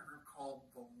by another group called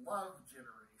the Love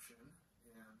Generation,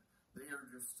 and they are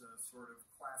just a sort of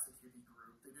classic hippie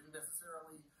group. They weren't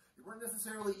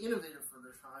necessarily innovative for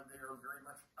their time. They are very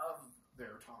much of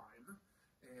their time,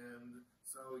 and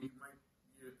so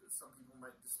some people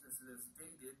might dismiss it as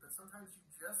dated, but sometimes you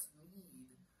just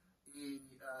need a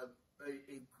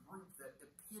group that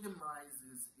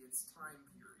epitomizes its time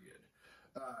period,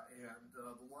 and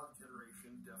the Love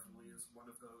Generation definitely is one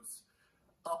of those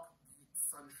upbeat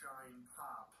sunshine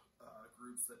pop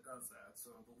groups that does that. So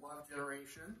the Love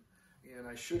Generation, and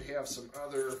I should have some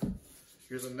other.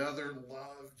 Here's another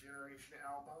Love Generation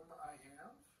album I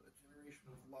have, A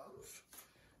Generation of Love,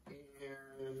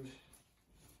 and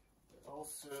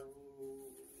also,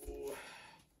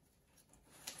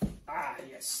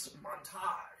 yes,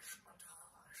 Montage by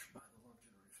the Love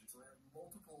Generation. So I have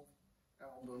multiple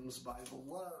albums by the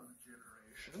Love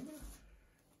Generation,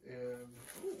 and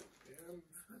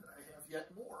I have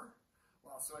yet more.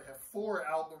 Wow, so I have 4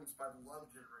 albums by the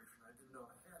Love Generation. I didn't know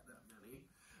I had that many.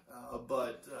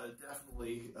 But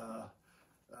definitely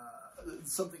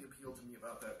something appealed to me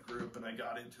about that group, and I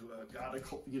got into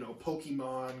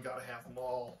Pokemon, gotta have them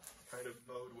all kind of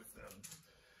mode with them.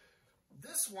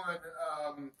 This one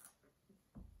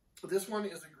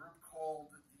is a group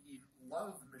called the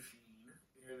Love Machine,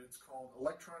 and it's called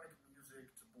Electronic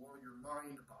Music to Blow Your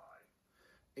Mind By.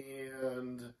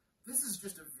 And this is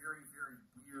just a very, very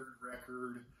weird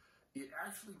record. It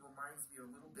actually reminds me a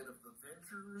little bit of The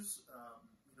Ventures,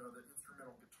 the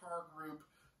instrumental guitar group,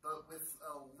 but with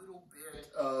a little bit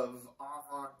of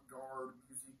avant-garde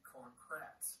musique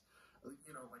concrète. Like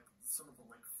some of the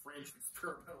French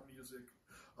experimental music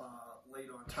laid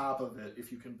on top of it,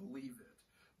 if you can believe it.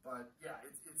 But yeah,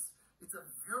 it's a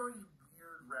very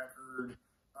weird record.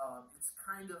 It's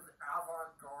kind of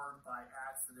avant-garde by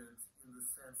accident in the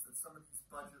sense that some of these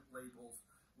budget labels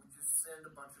would just send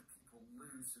a bunch of people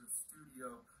loose in a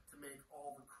studio to make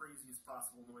all the craziest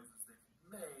possible noises they could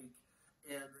make,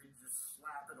 and they just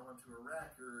slap it onto a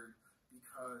record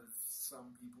because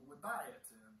some people would buy it.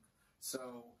 And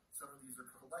so some of these are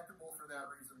collectible for that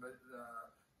reason, but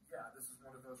yeah, this is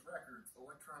one of those records.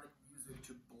 Electronic music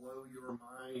to blow your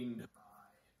mind by,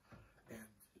 and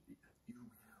you will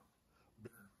blow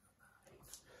your mind.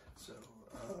 So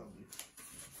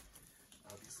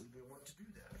obviously they want to do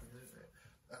that.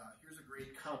 Here's a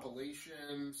great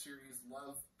compilation series,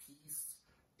 Love, Peace,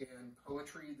 and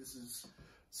Poetry. This is,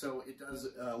 so it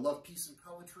does, Love, Peace, and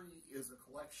Poetry is a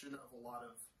collection of a lot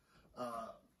of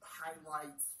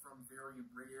highlights from very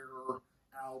rare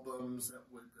albums that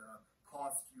would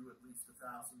cost you at least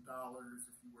 $1,000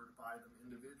 if you were to buy them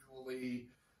individually.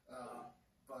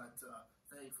 But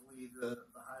thankfully, the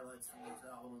highlights from these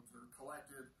albums are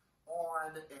collected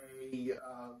on a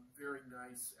very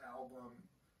nice album.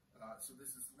 So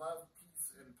this is Love,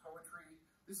 Peace, and Poetry.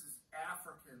 This is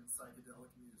African psychedelic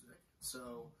music.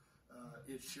 So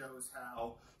it shows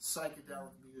how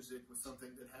psychedelic music was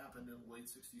something that happened in the late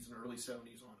 60s and early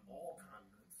 70s on all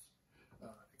continents,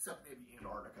 except maybe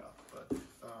Antarctica, but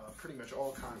pretty much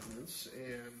all continents.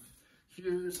 And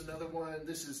here's another one.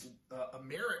 This is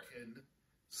American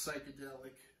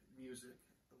psychedelic music,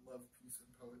 Love, Peace,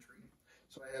 and Poetry.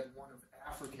 So I had one of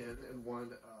African and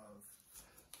one of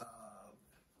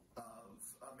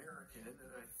American,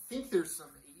 and I think there's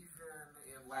some Asian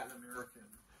and Latin American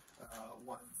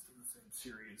ones in the same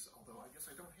series, although I guess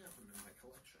I don't have them in my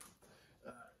collection.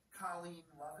 Colleen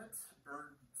Lovett,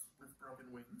 Birds with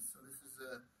Broken Wings. So this is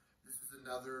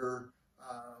another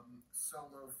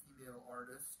solo female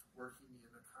artist working in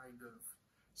a kind of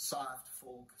soft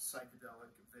folk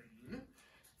psychedelic vein.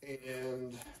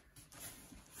 And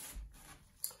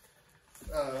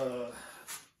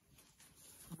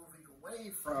moving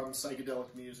away from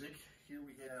psychedelic music, here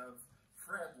we have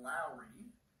Fred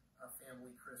Lowry, A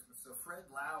Family Christmas. So Fred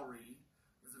Lowry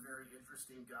is a very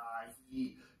interesting guy.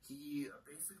 He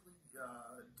basically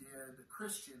did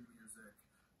Christian music,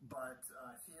 but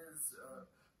his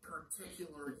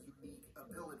particular unique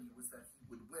ability was that he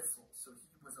would whistle. So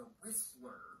he was a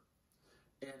whistler,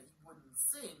 and he wouldn't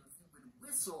sing. He would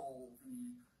whistle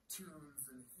the tunes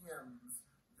and hymns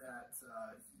that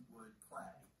he would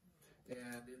play.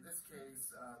 And in this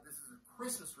case, this is a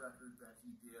Christmas record that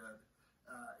he did,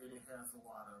 and it has a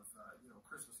lot of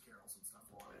Christmas carols and stuff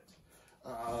on it.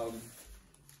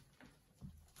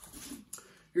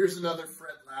 Here's another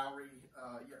Fred Lowry.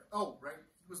 Oh, right,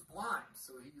 he was blind,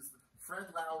 so he's Fred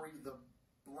Lowry, the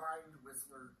blind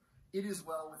whistler. It is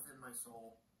well within my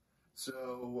soul.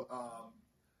 So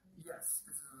yes,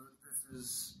 this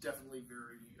is definitely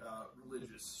very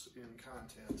religious in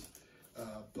content,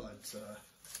 but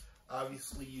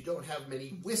obviously you don't have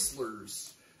many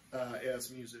whistlers as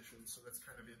musicians, so that's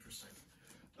kind of interesting.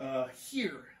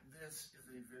 Here, this is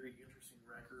a very interesting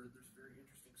record. There's a very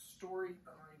interesting story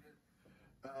behind it.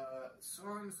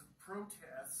 Songs of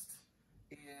protest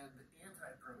and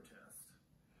anti-protest.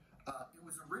 It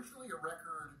was originally a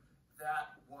record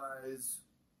that was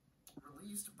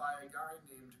released by a guy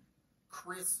named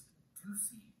Chris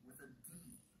Touchy with a D,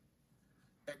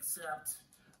 except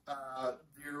the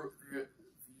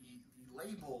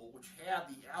label, which had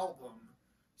the album,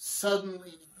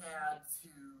 suddenly had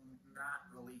to not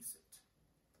release it.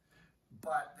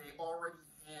 But they already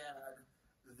had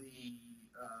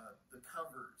the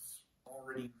covers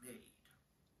already made.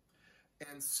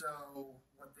 And so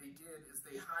what they did is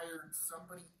they hired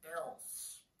somebody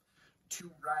else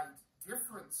to write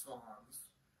different songs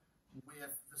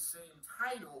with the same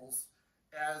titles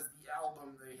as the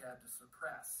album they had to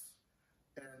suppress.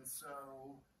 And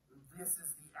so this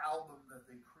is the album that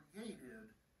they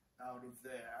created out of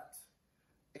that.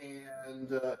 And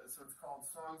so it's called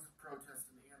Songs of Protest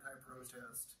and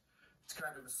Anti-Protest. It's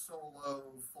kind of a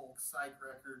solo folk psych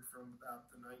record from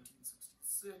about the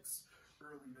 1966,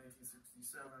 early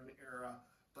 1967 era,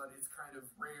 but it's kind of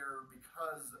rare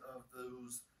because of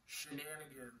those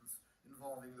shenanigans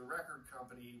involving the record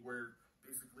company, where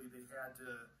basically they had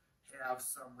to have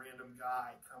some random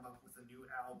guy come up with a new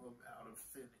album out of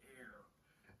thin air.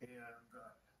 And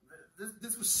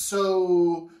this was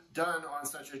so done on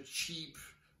such a cheap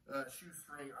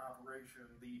shoestring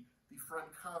operation. The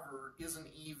front cover isn't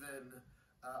even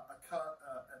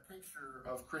a picture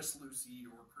of Chris Lucie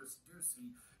or Chris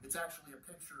Ducey. It's actually a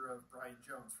picture of Brian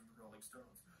Jones from the Rolling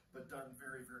Stones, but done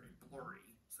very, very blurry,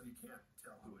 so you can't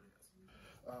tell who it is.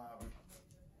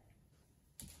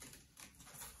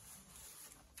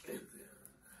 And then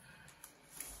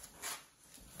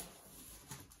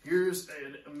here's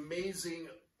an amazing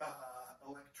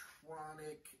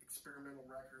electronic experimental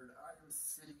record. I am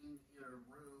sitting in a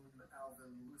room,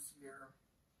 Alvin Lucier,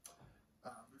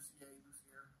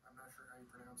 I'm not sure how you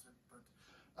pronounce it, but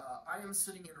I Am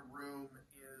Sitting in a Room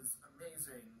is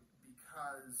amazing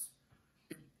because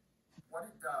what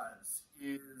it does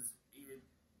is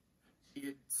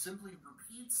it simply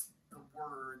repeats the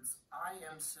words, I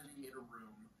am sitting in a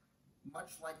room,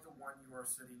 much like the one you are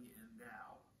sitting in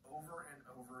now, over and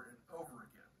over and over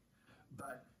again.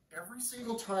 But every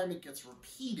single time it gets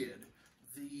repeated,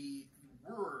 the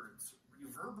words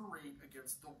reverberate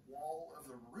against the wall of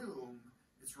the room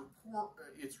it's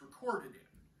recorded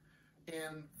in.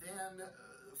 And then,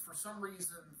 for some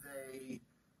reason, they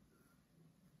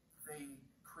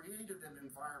created an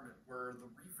environment where the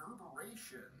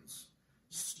reverberations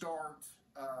start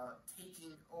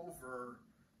taking over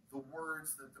the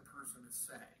words that the person is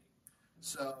saying.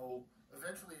 So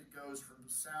eventually it goes from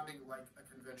sounding like a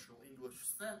conventional English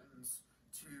sentence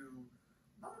to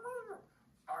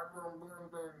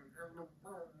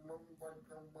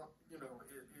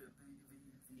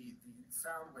the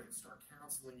sound waves start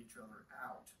canceling each other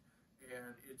out,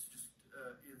 and it's just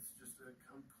a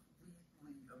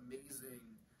completely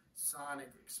amazing sonic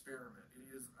experiment.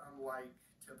 It is unlike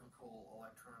typical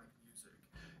electronic music.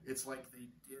 It's like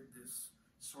they did this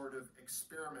sort of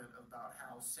experiment about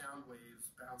how sound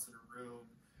waves bounce in a room,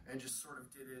 and just sort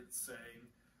of did it saying,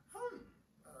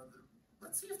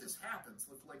 let's see if this happens.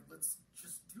 Let's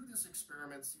just do this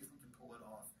experiment, see if we can pull it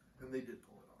off. And they did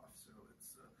pull it off. So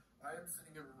it's I Am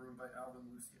Sitting in a Room by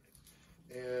Luie.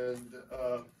 And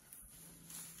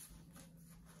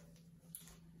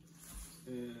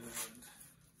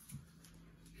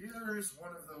here's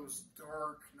one of those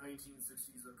dark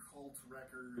 1960s occult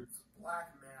records,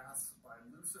 Black Mass by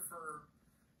Lucifer.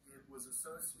 It was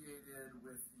associated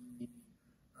with the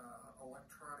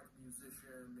electronic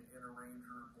musician and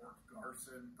arranger Mort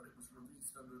Garson, but it was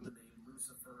released under the name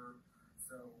Lucifer.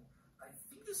 So I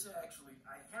think this actually,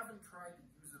 I haven't tried to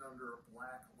use it under a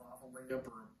black lava lamp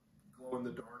or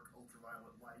glow-in-the-dark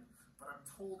ultraviolet light, but I'm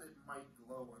told it might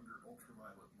glow under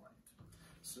ultraviolet light.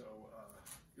 So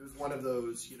it was one of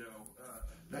those,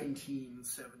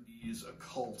 1970s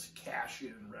occult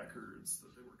cash-in records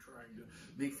that they were trying to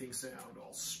make things sound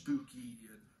all spooky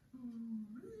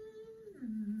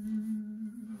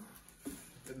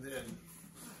and then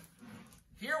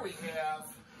here we have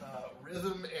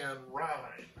Rhythm and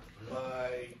Rhyme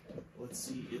by,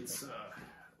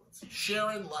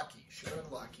 Sharon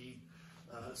Lucky.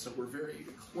 So we're very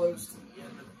close to the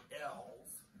end of the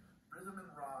L's. Rhythm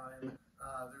and Rhyme.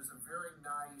 There's a very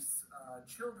nice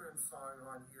children's song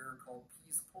on here called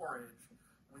Peace Porridge,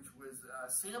 which was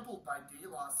sampled by De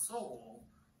La Soul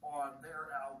on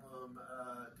their album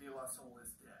De La Soul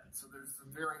is Dead. So there's some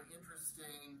very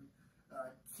interesting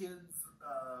kids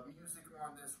music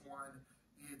on this one.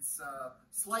 It's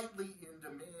slightly in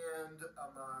demand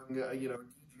among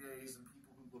DJs and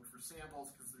people who look for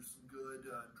samples because there's some good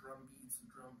drum beats and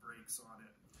drum breaks on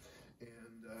it.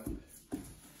 And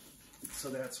so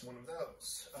that's one of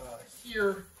those.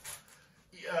 Here,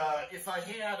 if I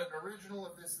had an original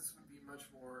of this, this would be much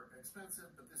more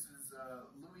expensive, but this is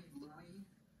Luie,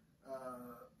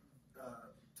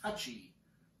 Touchy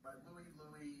by Luie.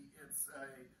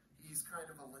 He's kind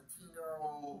of a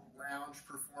Latino lounge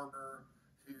performer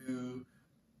who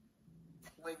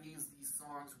plays these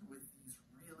songs with these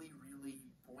really, really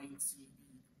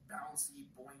bouncy,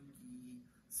 boingy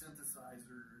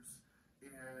synthesizers,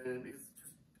 and it's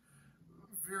just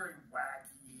very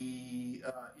wacky,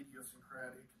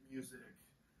 idiosyncratic music.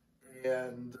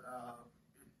 And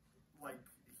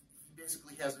he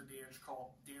basically has a dance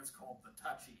called the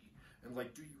Touchy, and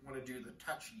do you want to do the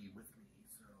Touchy with me?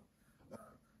 So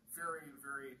very,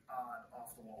 very odd,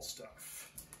 off-the-wall stuff.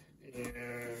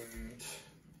 And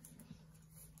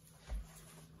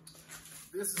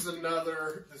this is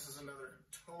another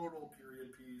total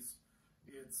period piece.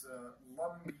 It's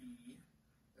Lupe,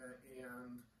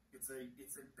 and it's a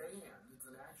band. It's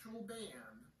an actual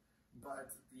band,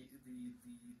 but the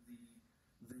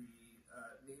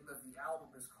name of the album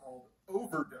is called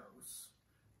Overdose,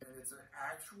 and it's an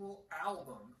actual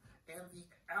album. And the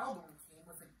album came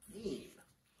with a game.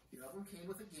 The album came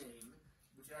with a game,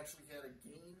 which actually had a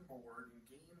game board and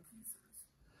game pieces.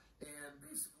 And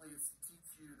basically, it's to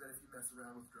teach you that if you mess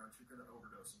around with drugs, you're going to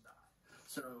overdose and die.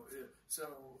 So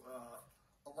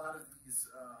a lot of these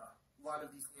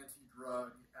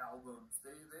anti-drug albums,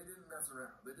 they didn't mess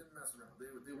around.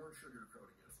 They weren't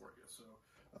sugarcoating it for you. So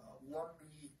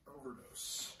Lupe,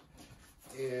 Overdose.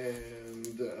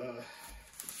 And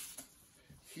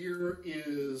here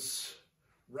is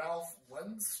Ralph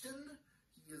Lunston.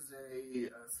 He is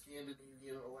a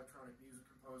Scandinavian electronic music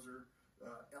composer,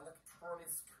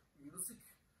 electronic music.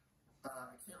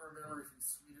 I can't remember if he's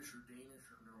Swedish or Danish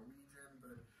or Norwegian,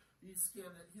 but he's a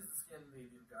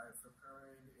Scandinavian guy of some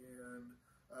kind, and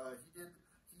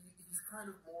he's kind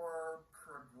of more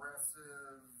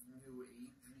progressive, new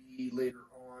agey later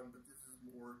on, but this is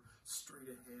more straight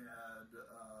ahead,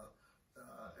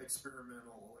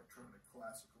 experimental electronic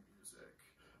classical music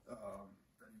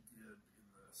that he did in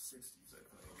the 60s, I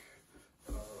think.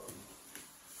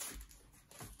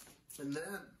 And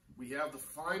then we have the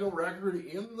final record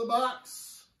in the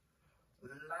box, La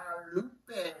Lupe.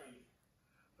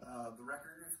 The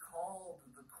record is called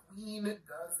The Queen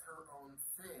Does Her Own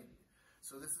Thing.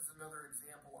 So this is another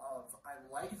example of, I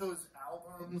like those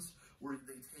albums where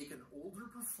they take an older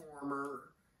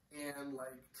performer and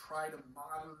try to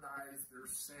modernize their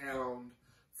sound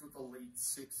for the late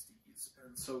 60s.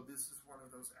 And so this is one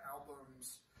of those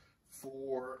albums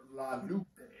for La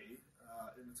Lupe,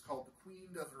 and it's called The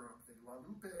Queen Does Her Own Thing. La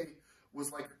Lupe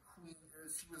was like a queen.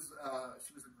 She was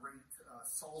a great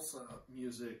salsa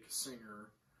music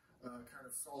singer, kind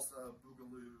of salsa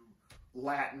boogaloo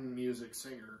Latin music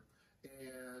singer,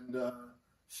 and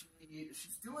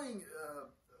she's doing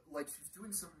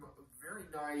some very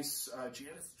nice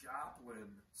Janis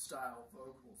Joplin style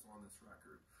vocals on this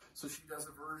record. So she does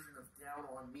a version of Down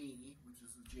on Me, which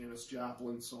is a Janis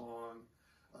Joplin song.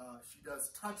 She does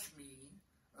Touch Me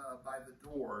by The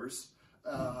Doors.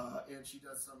 and she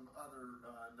does some other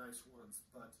nice ones.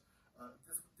 But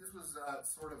this was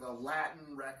sort of a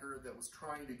Latin record that was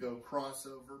trying to go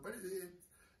crossover, but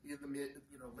in the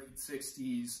late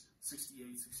 60s,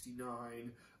 68,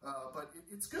 69. But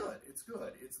it's good. It's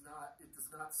good. It does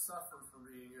not suffer for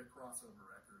being a crossover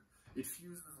record. It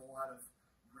fuses a lot of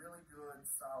really good,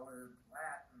 solid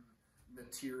Latin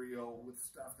material with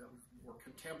stuff that was more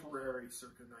contemporary,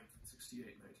 circa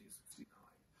 1968, 1969.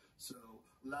 So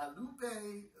La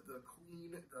Lupe, the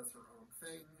queen, does her own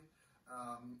thing.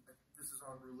 This is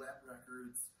on Roulette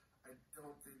Records. I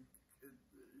don't think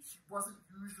she wasn't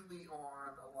usually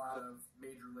on a lot of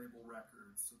major label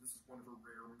records, so this is one of her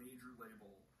rare major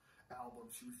label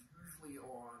albums. She was usually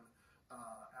on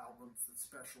albums that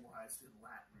specialized in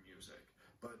Latin music,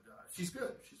 but she's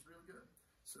good. She's really good.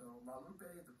 So La Lupe,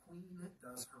 the queen,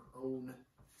 does her own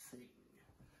thing.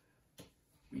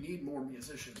 We need more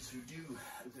musicians who do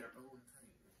their own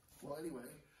thing. Well, anyway,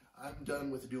 I'm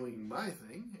done with doing my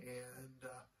thing, and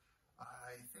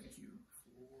I thank you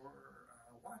for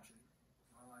watching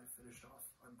while I finished off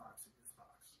unboxing this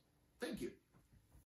box. Thank you.